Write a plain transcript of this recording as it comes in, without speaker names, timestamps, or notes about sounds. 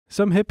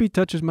Some hippie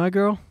touches my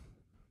girl,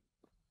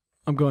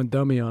 I'm going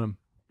dummy on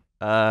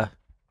him.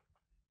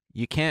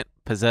 You can't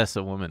possess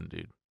a woman,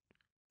 dude.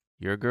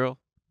 You're a girl?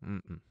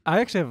 Mm-mm.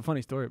 I actually have a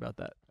funny story about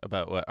that.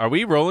 About what? Are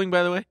we rolling,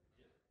 by the way?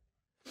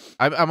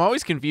 I'm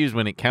always confused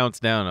when it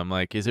counts down. I'm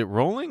like, is it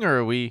rolling or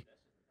are we?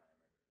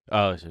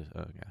 Oh, it's just,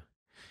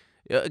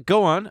 yeah.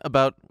 Go on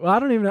about. Well, I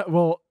don't even know.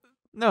 Well,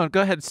 no,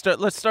 go ahead.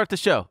 Let's start the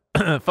show,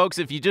 folks.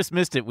 If you just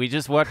missed it, we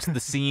just watched the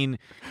scene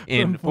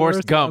in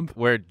Forrest Gump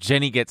where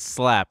Jenny gets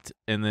slapped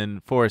and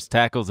then Forrest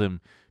tackles him,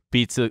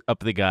 beats up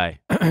the guy.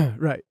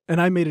 Right, and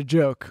I made a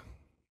joke.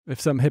 If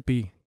some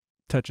hippie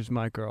touches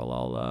my girl,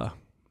 I'll,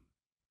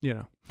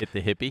 hit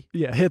the hippie.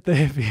 Yeah, hit the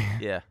hippie.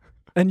 Yeah.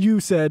 And you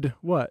said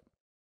what?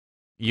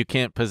 You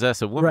can't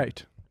possess a woman.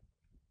 Right.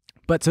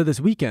 But so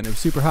this weekend, it was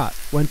super hot.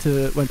 Went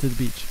to the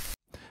beach.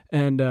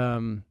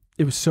 And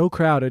it was so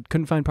crowded,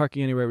 couldn't find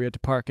parking anywhere. We had to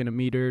park in a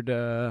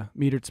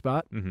metered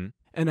spot. Mm-hmm.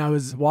 And I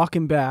was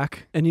walking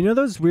back. And you know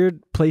those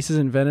weird places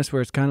in Venice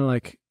where it's kind of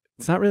like,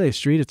 it's not really a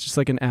street, it's just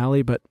like an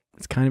alley, but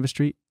it's kind of a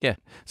street? Yeah.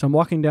 So I'm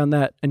walking down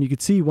that, and you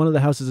could see one of the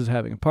houses is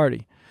having a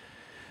party.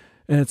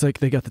 And it's like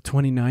they got the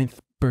 29th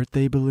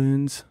birthday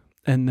balloons.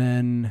 And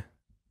then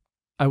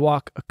I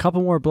walk a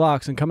couple more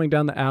blocks, and coming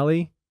down the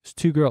alley, there's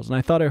two girls. And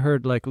I thought I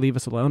heard, like, leave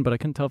us alone, but I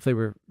couldn't tell if they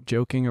were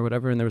joking or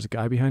whatever, and there was a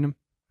guy behind him.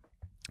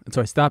 And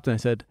so I stopped, and I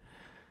said,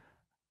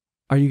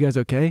 "Are you guys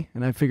okay?"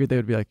 And I figured they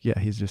would be like, "Yeah,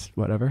 he's just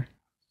whatever."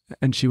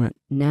 And she went,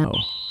 "No."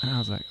 And I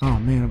was like, "Oh,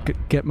 man, I'm going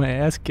to get my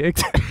ass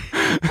kicked."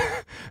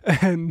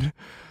 And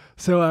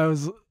so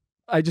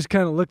I just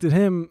kind of looked at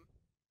him,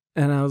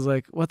 and I was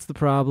like, "What's the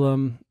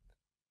problem?"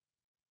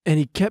 And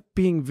he kept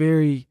being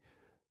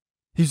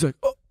he's like,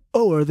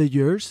 oh, are they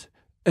yours?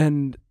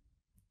 And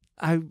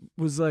I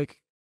was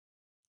like,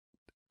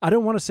 I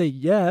don't want to say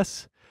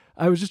yes.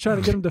 I was just trying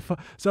to get him to,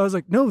 so I was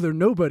like, "No, they're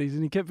nobody's."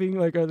 And he kept being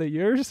like, "Are they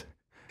yours?"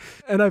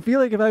 And I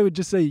feel like if I would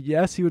just say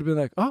yes, he would have been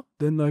like, "Oh,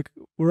 then like,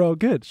 we're all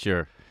good."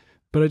 Sure.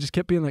 But I just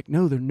kept being like,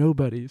 "No, they're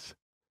nobody's."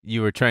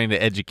 You were trying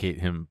to educate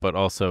him, but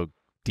also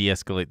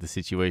de-escalate the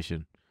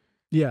situation.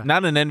 Yeah.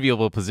 Not an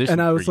enviable position.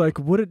 And I was like,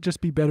 would it just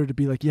be better to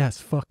be like, "Yes,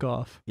 fuck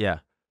off"? Yeah.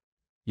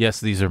 "Yes,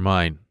 these are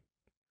mine.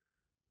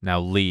 Now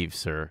leave,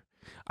 sir."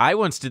 I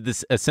once did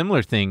a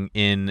similar thing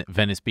in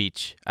Venice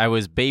Beach. I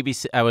was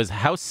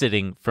house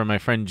sitting for my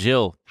friend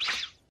Jill.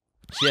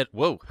 She had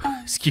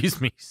excuse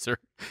me, sir.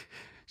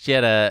 She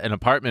had an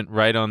apartment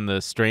right on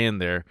the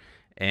Strand there,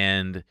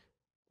 and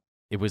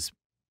it was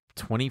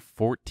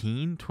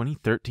 2013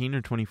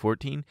 or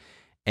 2014,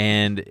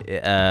 and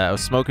I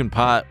was smoking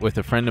pot with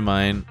a friend of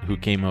mine who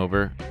came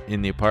over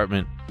in the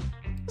apartment.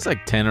 It's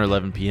like 10 or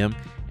 11 p.m.,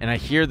 and I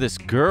hear this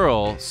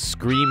girl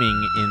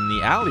screaming in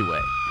the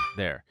alleyway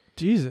there.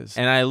 Jesus.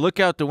 And I look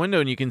out the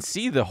window, and you can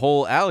see the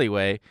whole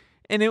alleyway,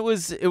 and it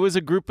was a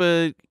group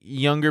of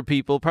younger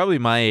people, probably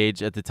my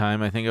age at the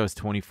time. I think I was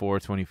 24,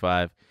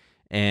 25,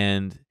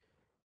 and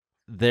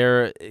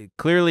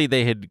clearly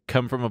they had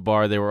come from a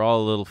bar. They were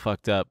all a little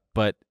fucked up,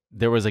 but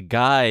there was a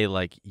guy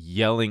like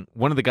yelling.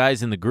 One of the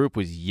guys in the group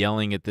was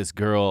yelling at this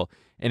girl,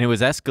 and it was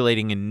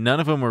escalating, and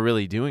none of them were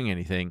really doing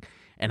anything.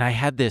 And I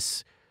had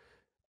this,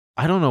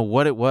 I don't know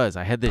what it was.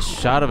 I had this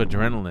shot of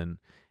adrenaline,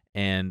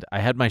 and I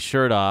had my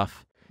shirt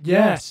off.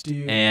 Yes,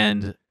 dude.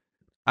 And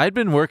I'd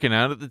been working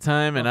out at the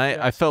time, and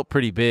I felt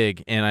pretty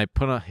big, and I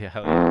put on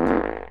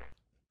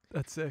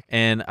That's sick.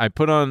 And I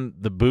put on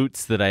the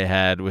boots that I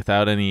had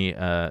without any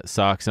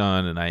socks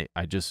on, and I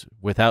just,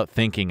 without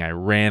thinking, I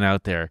ran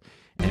out there,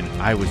 and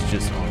I was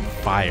just on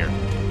fire.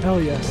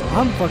 Hell yes.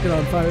 I'm fucking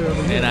on fire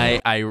over here.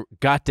 And I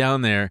got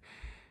down there,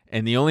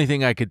 and the only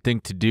thing I could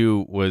think to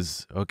do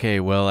was, okay,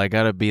 well, I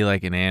got to be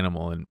like an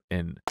animal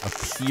and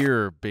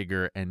appear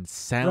bigger and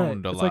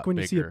sound a lot bigger. It's like when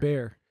you see a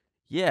bear.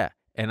 Yeah.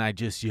 And I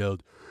just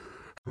yelled,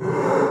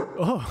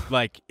 "Oh!"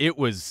 Like it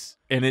was,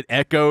 and it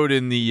echoed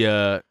in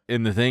the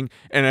thing.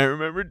 And I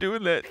remember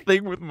doing that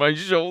thing with my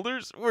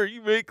shoulders where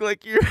you make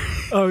like your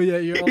Oh yeah,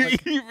 you're all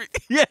like,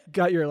 yeah,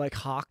 got your like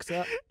hocks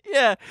up.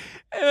 Yeah.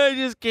 And I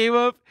just came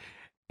up,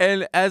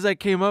 and as I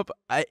came up,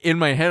 in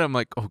my head I'm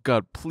like, "Oh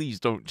God,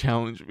 please don't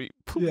challenge me,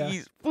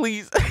 please,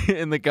 please."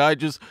 And the guy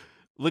just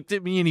looked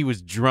at me, and he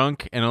was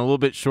drunk and a little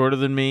bit shorter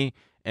than me,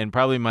 and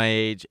probably my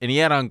age, and he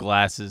had on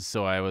glasses,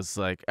 so I was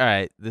like, all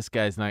right, this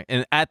guy's not.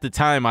 And at the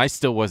time, I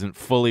still wasn't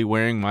fully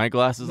wearing my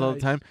glasses all the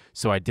time,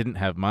 so I didn't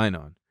have mine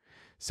on.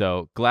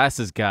 So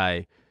glasses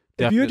guy.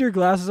 If you had your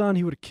glasses on,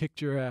 he would have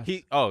kicked your ass.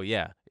 Oh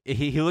yeah.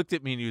 He looked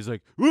at me and he was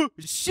like,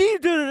 "She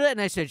did it,"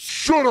 and I said,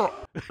 "Shut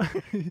up."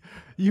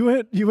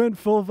 You went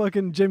full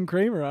fucking Jim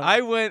Cramer on.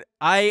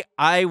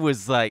 I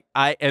was like,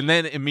 and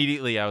then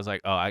immediately I was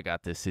like, "Oh, I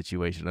got this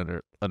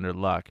situation under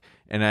lock."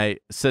 And I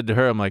said to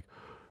her, I'm like,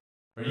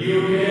 "Are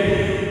you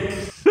okay?"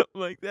 Something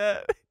like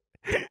that.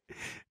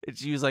 And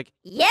she was like,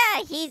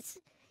 "Yeah, he's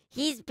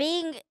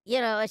being,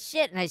 a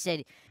shit." And I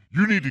said,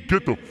 "You need to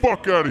get the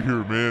fuck out of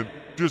here, man."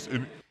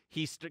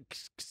 He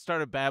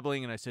started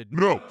babbling, and I said,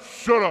 "No,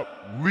 shut up,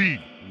 leave,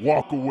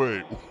 walk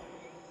away,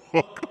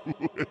 walk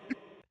away."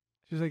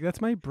 She's like,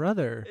 that's my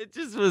brother. It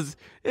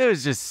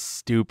was just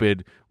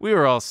stupid. We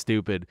were all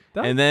stupid.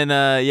 That- And then,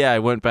 I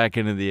went back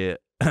into the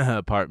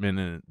apartment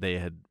and they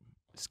had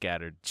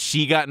scattered.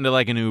 She got into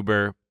like an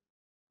Uber.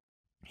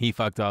 He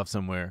fucked off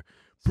somewhere.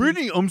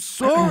 Brittany, I'm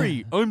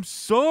sorry. I'm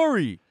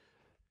sorry.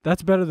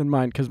 That's better than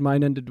mine, because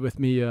mine ended with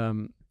me,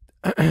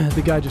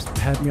 the guy just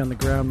had me on the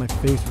ground, my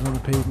face was on the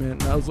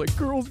pavement, and I was like,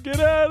 girls, get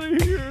out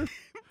of here.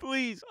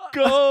 Please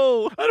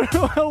go. I don't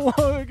know how long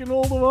I can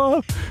hold him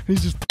off.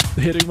 He's just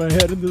hitting my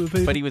head into the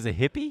pavement. But he was a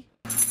hippie?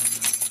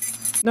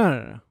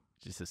 No.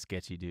 Just a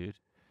sketchy dude.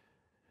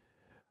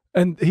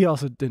 And he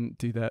also didn't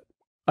do that.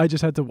 I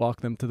just had to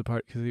walk them to the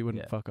park because he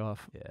wouldn't Yeah. fuck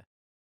off. Yeah.